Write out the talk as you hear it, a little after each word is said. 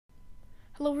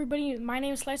Hello, everybody. My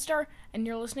name is Lightstar, and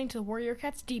you're listening to the Warrior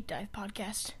Cats Deep Dive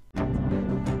podcast.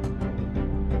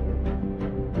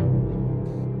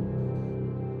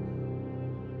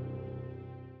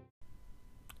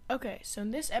 Okay, so in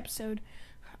this episode,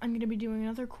 I'm going to be doing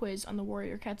another quiz on the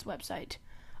Warrior Cats website.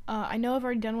 I know I've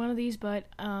already done one of these, but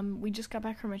we just got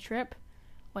back from a trip,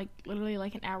 literally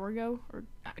an hour ago, or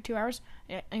 2 hours.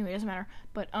 Yeah, anyway, it doesn't matter.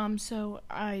 But, so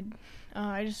I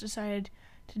just decided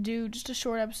to do just a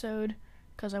short episode,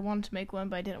 because I wanted to make one,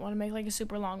 but I didn't want to make, a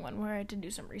super long one, where I had to do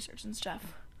some research and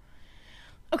stuff.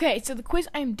 Okay, so the quiz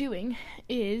I'm doing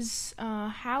is,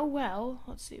 how well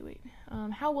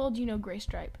do you know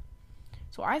Graystripe?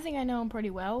 So I think I know him pretty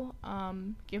well,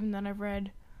 given that I've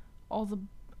read all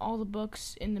the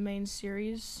books in the main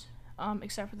series,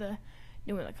 except for the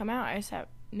new one that come out. I just have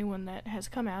new one that has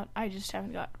come out. I just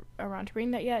haven't got around to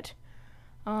reading that yet.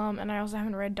 And I also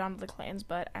haven't read Dawn of the Clans,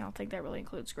 but I don't think that really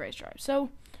includes Graystripe. So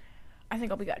I think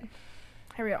I'll be good.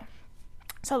 Here we go.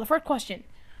 So the first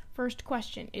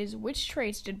question is, which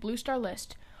traits did Bluestar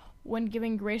list when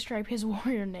giving Graystripe his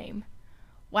warrior name?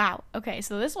 Wow. Okay,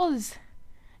 so this was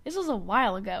a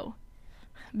while ago,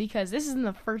 because this is in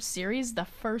the first series, the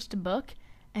first book,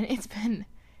 and it's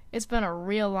been a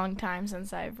real long time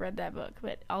since I've read that book,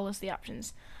 but I'll list the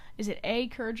options. Is it A,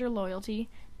 courage or loyalty,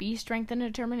 B, strength and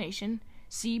determination,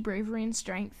 C, bravery and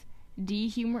strength, D,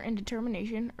 humor and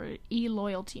determination, or E,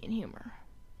 loyalty and humor?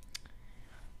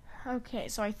 Okay,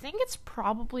 so I think it's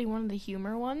probably one of the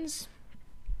humor ones,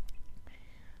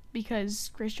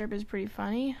 because Graystripe is pretty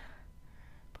funny,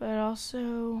 but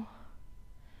also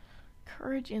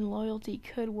courage and loyalty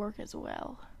could work as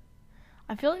well.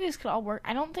 I feel like these could all work.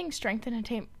 I don't think strength and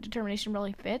determination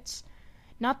really fits.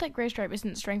 Not that Graystripe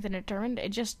isn't strength and determined, it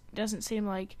just doesn't seem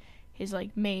like his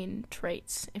main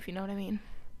traits, if you know what I mean.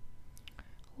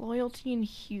 Loyalty and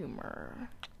humor.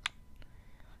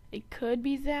 It could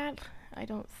be that. I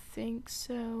don't think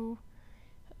so.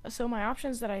 So my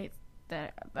options that I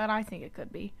think it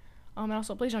could be. And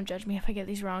also, please don't judge me if I get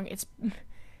these wrong. It's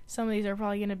some of these are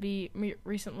probably gonna be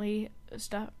recent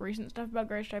stuff about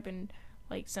Graystripe, and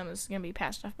some of this is gonna be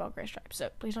past stuff about Graystripe. So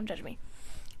please don't judge me.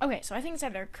 Okay, so I think it's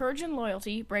either courage and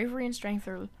loyalty, bravery and strength,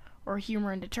 or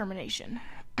humor and determination.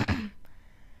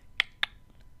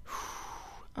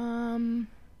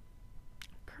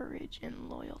 Courage and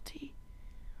loyalty.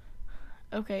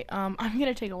 Okay, I'm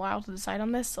gonna take a while to decide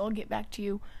on this, so I'll get back to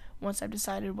you once I've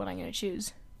decided what I'm gonna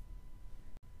choose.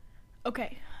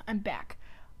 Okay, I'm back.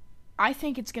 I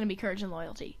think it's gonna be courage and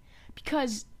loyalty,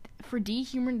 because for D,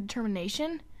 humor and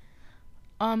determination,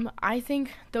 I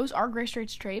think those are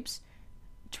Graystripe's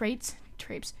traits,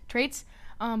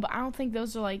 but I don't think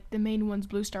those are the main ones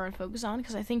Bluestar would focus on,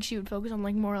 because I think she would focus on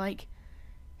more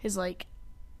his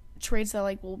traits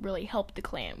that will really help the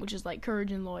clan, which is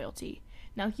courage and loyalty.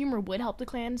 Now humor would help the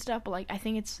clan and stuff, but I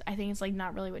think it's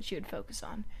not really what she would focus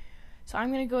on. So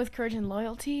I'm gonna go with courage and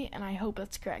loyalty, and I hope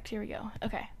that's correct. Here we go.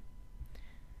 Okay.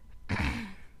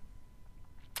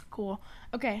 Cool.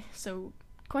 Okay, so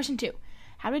question 2.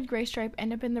 How did Graystripe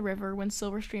end up in the river when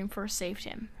Silverstream first saved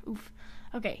him? Oof.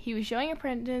 Okay, he was showing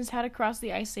apprentices how to cross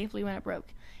the ice safely when it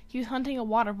broke. He was hunting a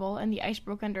water bull, and the ice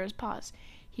broke under his paws.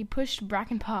 He pushed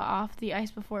Brackenpaw off the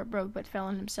ice before it broke, but fell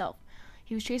in himself.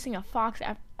 He was chasing a fox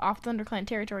off ThunderClan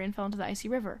territory and fell into the icy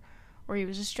river, where he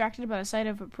was distracted by the sight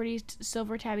of a pretty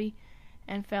silver tabby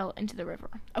and fell into the river.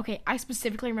 Okay, I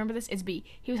specifically remember this. It's B.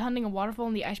 He was hunting a waterfall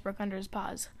and the ice broke under his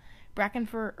paws.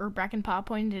 Brackenpaw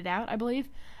pointed it out, I believe,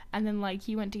 and then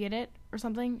he went to get it or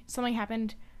something. Something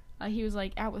happened. He was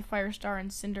out with Firestar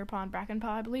and Cinderpaw and Brackenpaw,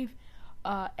 I believe.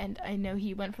 And I know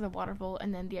he went for the waterfall,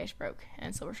 and then the ice broke,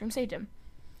 and Silverstream saved him.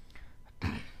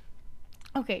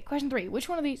 Okay, question 3. Which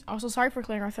one of these... Also, sorry for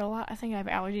clearing my throat a lot. I think I have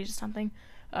allergies to something.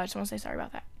 I just want to say sorry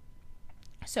about that.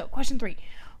 So, question 3.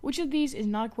 Which of these is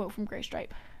not a quote from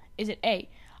Graystripe? Is it A,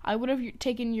 I would have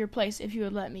taken your place if you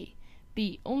had let me?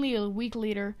 B, only a weak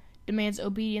leader demands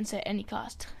obedience at any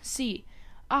cost? C,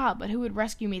 but who would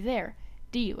rescue me there?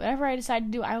 D, whatever I decide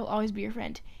to do, I will always be your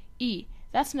friend. E,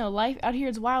 that's no life. Out here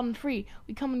it's wild and free.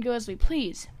 We come and go as we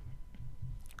please.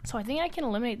 So I think I can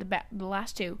eliminate the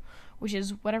last two, which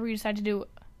is whatever you decide to do,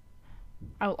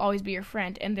 I will always be your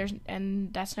friend,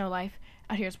 and that's no life.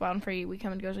 Out here it's wild and free. We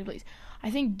come and go as we please. I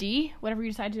think D, whatever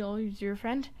you decide to do, I'll always be your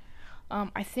friend.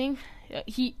 I think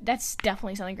that's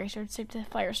definitely something Graystripe said to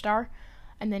Firestar.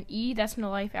 And then E, that's no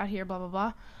life. Out here, blah blah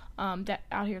blah. That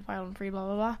out here it's wild and free, blah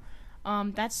blah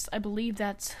blah. I believe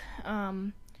that's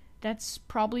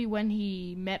probably when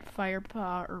he met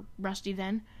Firepaw or Rusty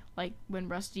then, when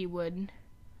Rusty would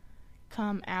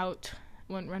come out,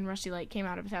 when Rusty came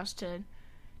out of his house to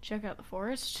check out the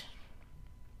forest.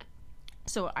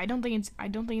 So I don't think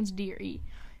it's D or E.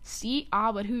 C,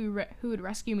 but who would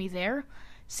rescue me there?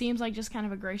 Seems like just kind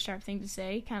of a Gray Stripe thing to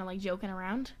say, kind of like joking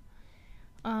around.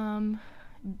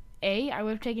 A, I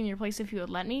would have taken your place if you would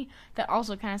let me. That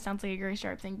also kind of sounds like a Gray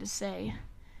Stripe thing to say.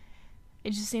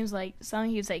 It just seems like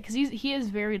something he would say, because he is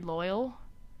very loyal.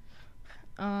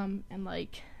 And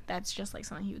like that's just like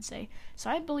something he would say. So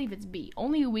I believe it's B.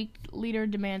 Only a weak leader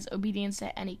demands obedience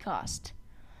at any cost.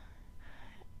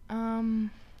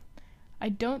 I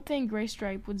don't think Gray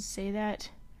Stripe would say that.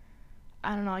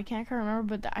 I don't know. I can't quite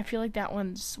remember, but I feel like that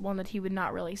one's one that he would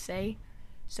not really say.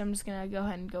 So I'm just gonna go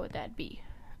ahead and go with that B.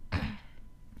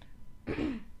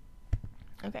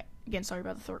 Okay. Again, sorry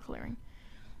about the throat clearing.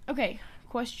 Okay.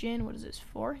 Question. What is this?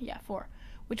 4? Yeah, 4.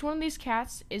 Which one of these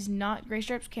cats is not Gray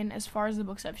Stripe's kin as far as the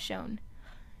books have shown?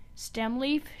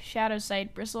 Stemleaf,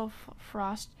 Shadowsight,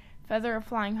 Bristlefrost, Feather of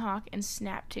Flying Hawk, and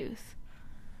Snaptooth.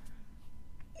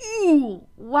 Ooh,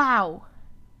 wow.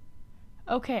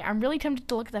 Okay, I'm really tempted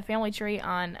to look at the family tree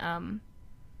on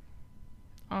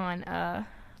the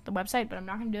website, but I'm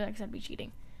not gonna do that because that'd be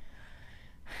cheating.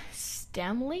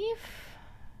 Stemleaf,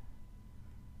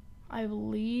 I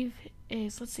believe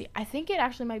is, let's see, I think it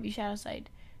actually might be Shadowsight,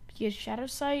 because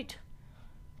Shadowsight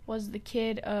was the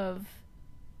kid of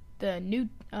the new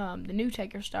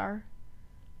Tiger Star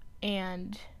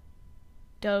and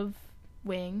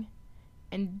Dovewing,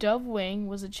 and Dovewing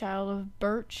was a child of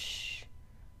Birch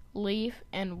Leaf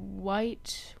and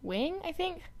White Wing, I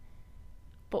think.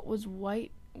 But was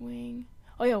White Wing?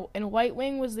 Oh yeah, and White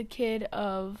Wing was the kid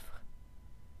of.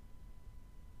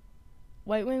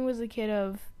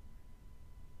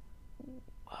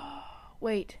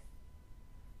 Wait.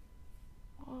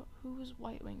 Who was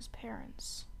White Wing's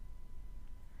parents?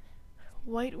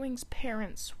 White Wing's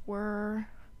parents were.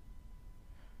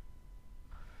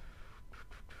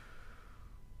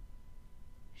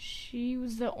 She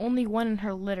was the only one in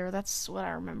her litter. That's what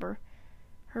I remember.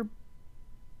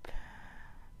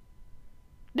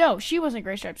 No, she wasn't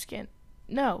Gray Stripe's skin.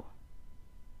 No.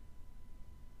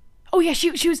 Oh yeah, she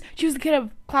was the kid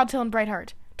of Cloudtail and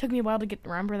Brightheart. Took me a while to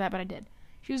remember that, but I did.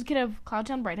 She was the kid of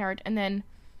Cloudtail and Brightheart, and then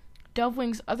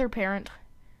Dovewing's other parent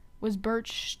was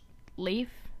Birch Leaf,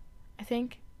 I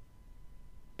think.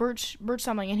 Birch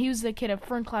something, and he was the kid of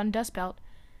Ferncloud and Dustbelt.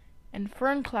 And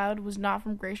Ferncloud was not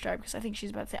from Gray Stripe, because I think she's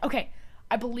about to say... Okay,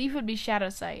 I believe it would be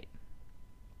Shadowsight.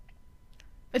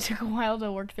 It took a while to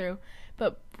work through.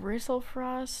 But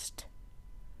Bristlefrost...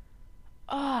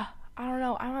 I don't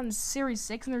know. I'm on Series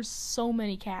 6, and there's so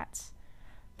many cats.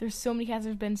 There's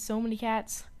been so many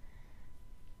cats.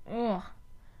 Ugh.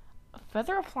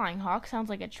 Feather of Flying Hawk sounds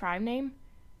like a tribe name.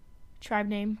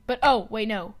 But, oh, wait,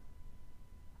 no.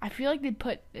 I feel like they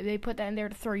put that in there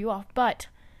to throw you off, but...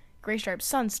 Gray Stripe's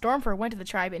son, Stormfur, went to the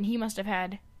tribe, and he must have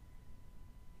had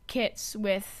kits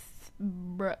with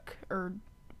Brook where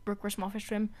Small Fish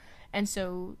Swim, and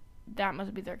so that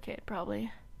must be their kid,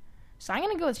 probably. So I'm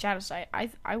going to go with Shadowsight.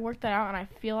 I worked that out, and I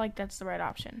feel like that's the right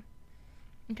option.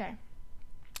 Okay.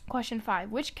 Question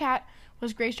 5. Which cat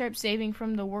was Gray Stripe saving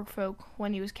from the Workfolk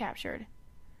when he was captured?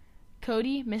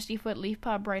 Cody, Mistyfoot,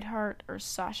 Leafpaw, Brightheart, or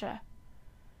Sasha?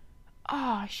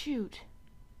 Shoot.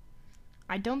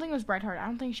 I don't think it was Brightheart. I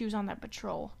don't think she was on that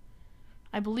patrol.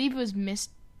 I believe it was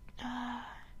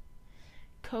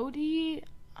Cody.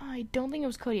 I don't think it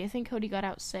was Cody. I think Cody got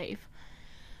out safe.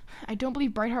 I don't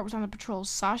believe Brightheart was on the patrol.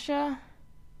 Sasha.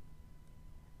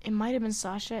 It might have been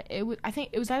Sasha. I think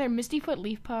it was either Mistyfoot,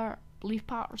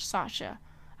 Leafpaw, or Sasha.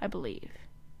 I believe.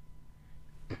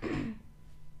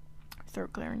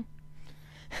 Throat clearing.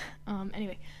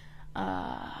 Anyway.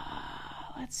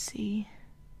 Let's see.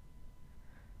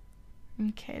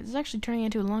 Okay, this is actually turning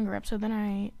into a longer episode than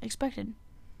I expected.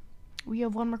 We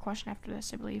have one more question after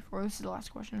this, I believe. Or this is the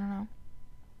last question, I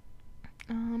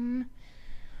don't know.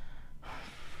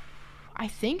 I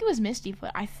think it was Mistyfoot.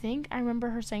 I think I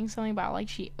remember her saying something about, like,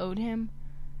 she owed him.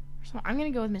 I'm gonna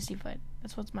go with Mistyfoot.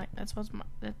 That's what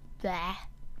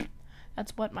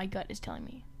my gut is telling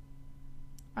me.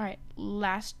 Alright,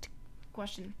 last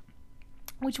question.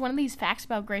 Which one of these facts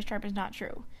about Gray Stripe is not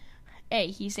true? A.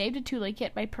 He saved a Tule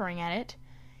kit by purring at it.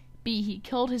 B. He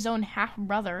killed his own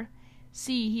half-brother.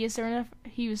 C. He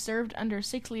was served under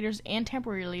 6 leaders and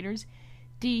temporary leaders.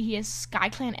 D. He has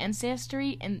SkyClan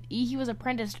ancestry. And E. He was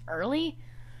apprenticed early?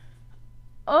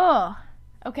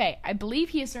 Okay, I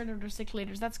believe he is served under 6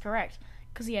 leaders. That's correct.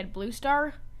 Because he had Blue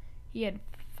Star, he had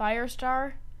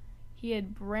Firestar, he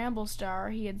had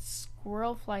Bramblestar, he had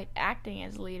Squirrelflight acting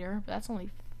as leader, but that's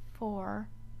only 4.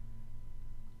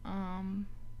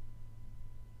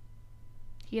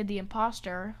 He had the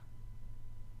Imposter,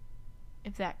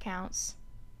 if that counts.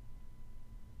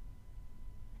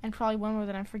 and probably one more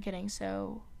that I'm forgetting.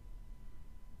 So,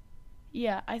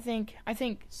 yeah, I think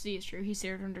C is true. He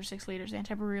served under 6 leaders and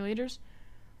temporary leaders.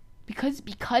 Because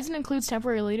it includes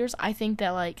temporary leaders, I think that,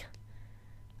 like,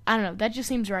 I don't know, that just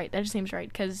seems right.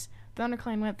 Because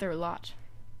ThunderClan went through a lot.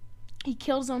 He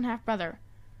killed his own half-brother.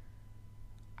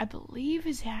 I believe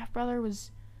his half-brother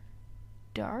was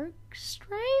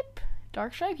Darkstripe?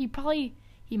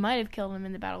 He might have killed him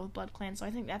in the battle with Blood Clan, so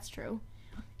I think that's true.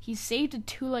 He saved a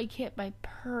 2-leg hit by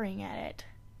purring at it.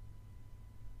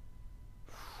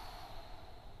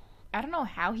 I don't know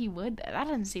how he would. That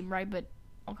doesn't seem right, but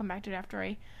I'll come back to it after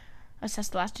I assess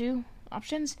the last 2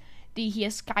 options. He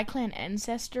has SkyClan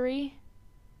ancestry.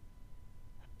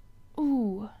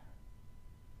 Ooh.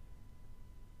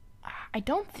 I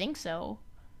don't think so.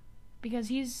 Because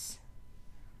he's...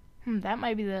 that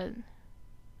might be the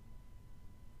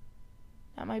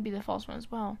false one as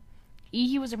well.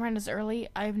 He was apprenticed early.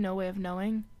 I have no way of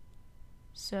knowing.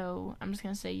 So, I'm just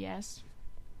going to say yes.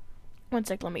 One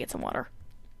sec, let me get some water.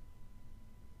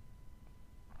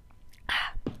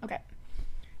 Okay.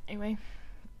 Anyway.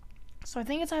 So, I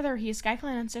think it's either he has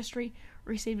SkyClan ancestry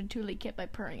or he saved a 2-leg kit by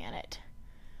purring at it.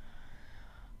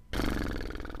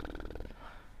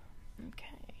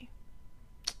 Okay.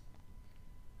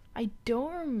 I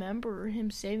don't remember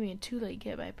him saving a 2-leg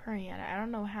kit by purring at it. I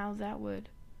don't know how that would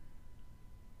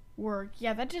work.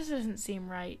 Yeah, that just doesn't seem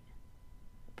right.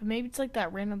 But maybe it's like a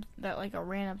random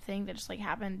thing that just like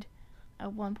happened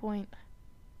at one point.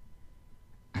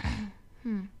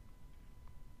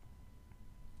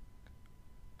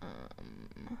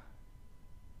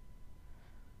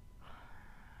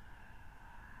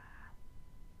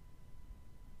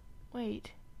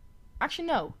 Wait. Actually,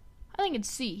 no. I think it's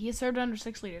C. He has served under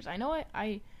 6 leaders. I know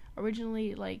I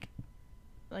originally like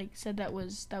said that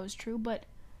was true, but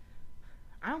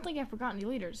I don't think I forgot any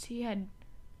leaders. He had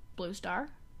Blue Star,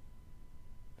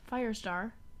 Fire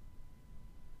Star.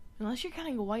 Unless you're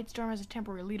counting a White Storm as a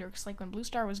temporary leader, because like when Blue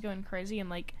Star was going crazy and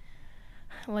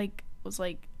was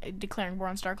declaring war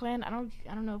on StarClan, I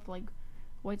don't know if like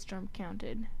White Storm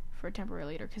counted for a temporary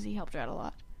leader because he helped her out a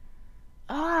lot.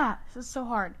 This is so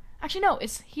hard. Actually, no,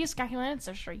 he has SkyClan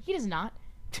ancestry. He does not.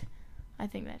 I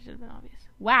think that should have been obvious.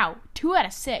 Wow, 2 out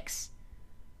of 6.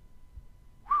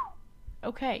 Whew.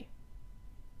 Okay.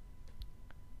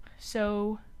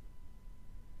 So,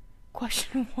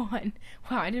 question 1.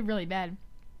 Wow, I did really bad.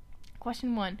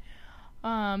 Question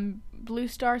 1. Blue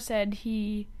Star said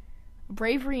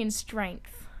bravery and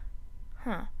strength.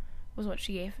 Was what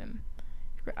she gave him.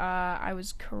 I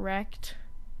was correct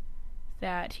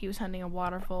that he was hunting a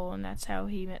waterfall, and that's how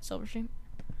he met Silverstream.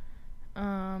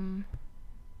 And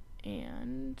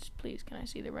please, can I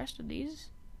see the rest of these?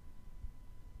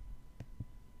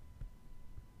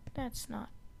 That's not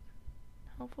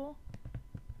helpful.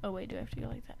 Oh wait, do I have to go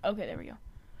like that? Okay, there we go.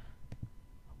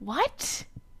 What?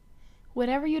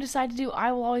 Whatever you decide to do,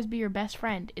 I will always be your best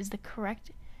friend is the correct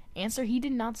answer. He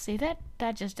did not say that.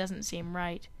 That just doesn't seem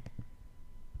right.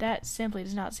 That simply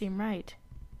does not seem right.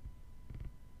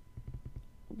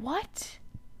 What?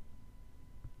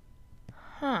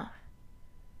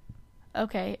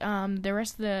 Okay, the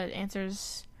rest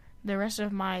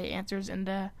of my answers and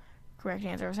the correct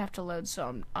answers have to load,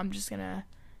 so I'm just gonna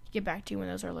get back to you when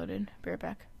those are loaded. Be right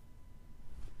back.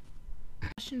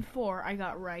 Question 4, I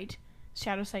got right.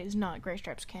 Shadowsight is not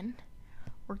Graystripe's kin.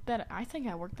 I think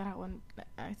I worked that one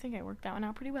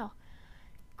out pretty well.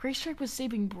 Graystripe was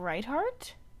saving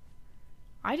Brightheart?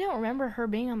 I don't remember her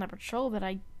being on the patrol, but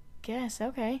I guess,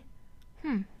 okay.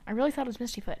 I really thought it was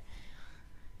Mistyfoot.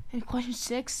 And question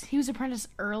 6, he was apprenticed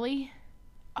early?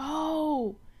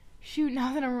 Oh! Shoot,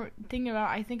 now that I'm thinking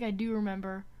about it, I think I do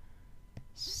remember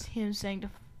him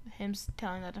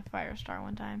telling that to Firestar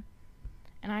one time.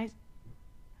 And I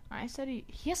said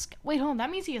he has, wait, hold on, that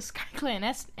means he has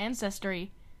SkyClan ancestry.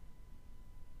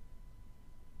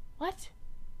 What?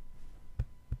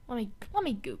 Let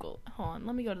me Google. Hold on,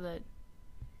 let me go to the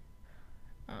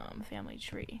family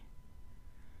tree.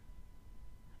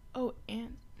 Oh,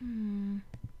 and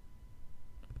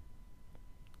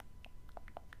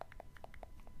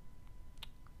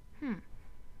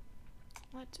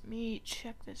let me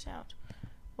check this out.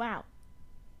 Wow.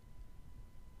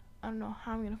 I don't know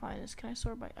how I'm gonna find this. Can I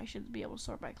sort by? I should be able to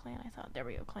sort by clan. I thought. There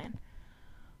we go, clan.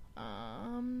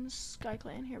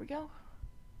 SkyClan. Here we go.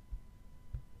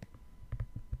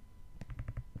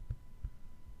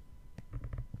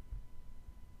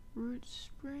 Root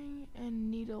Spring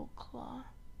and Needle Claw.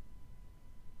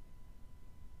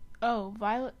 Oh,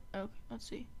 Violet. Okay, let's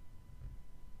see.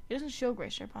 It doesn't show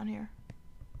Graystripe on here.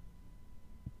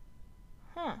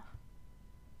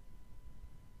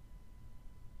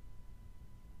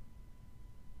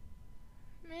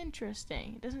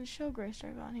 Interesting. It doesn't show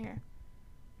Graystripe on here.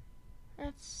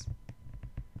 That's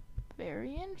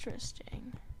very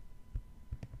interesting.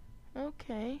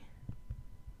 Okay.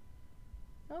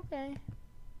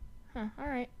 Huh,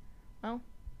 alright. Well.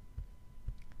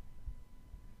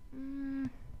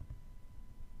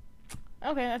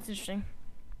 Okay, that's interesting.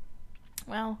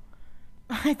 Well,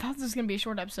 I thought this was going to be a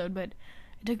short episode, but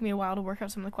it took me a while to work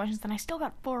out some of the questions, and I still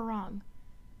got 4 wrong.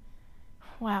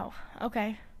 Wow,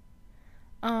 okay.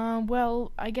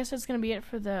 Well, I guess that's going to be it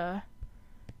for the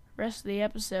rest of the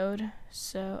episode.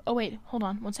 So, oh wait, hold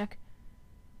on, one sec.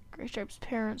 Graystripe's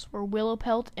parents were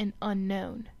Willowpelt and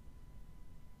Unknown.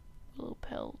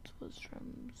 Willowpelt was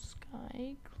from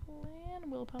SkyClan.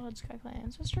 Willowpelt had SkyClan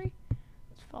ancestry.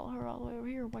 Let's follow her all the way over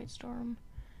here. Whitestorm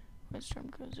goes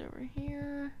over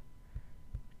here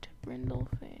to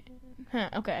Brindlefang. Huh,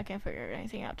 okay, I can't figure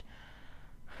anything out.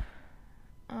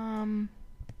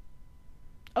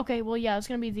 Okay, well, yeah, it's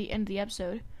gonna be the end of the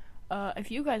episode.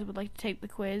 If you guys would like to take the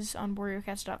quiz on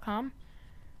warriorcats.com,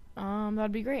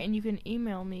 that'd be great, and you can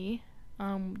email me,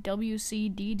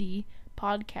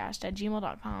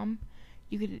 wcddpodcast@gmail.com.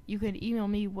 You could email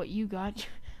me what you got.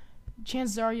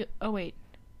 Chances are you... Oh, wait.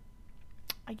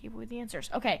 I gave away the answers.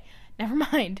 Okay, never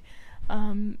mind.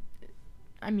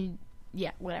 I mean,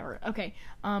 yeah, whatever. Okay,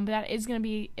 but that is going to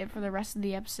be it for the rest of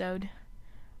the episode.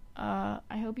 I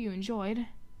hope you enjoyed.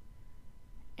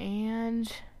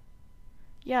 And,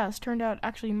 yeah, this turned out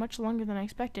actually much longer than I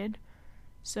expected.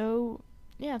 So,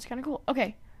 yeah, it's kind of cool.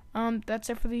 Okay, that's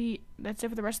it for the rest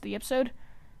of the episode.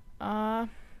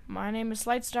 My name is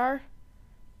Slightstar,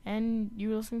 and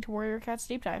you're listening to Warrior Cats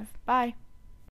Deep Dive. Bye.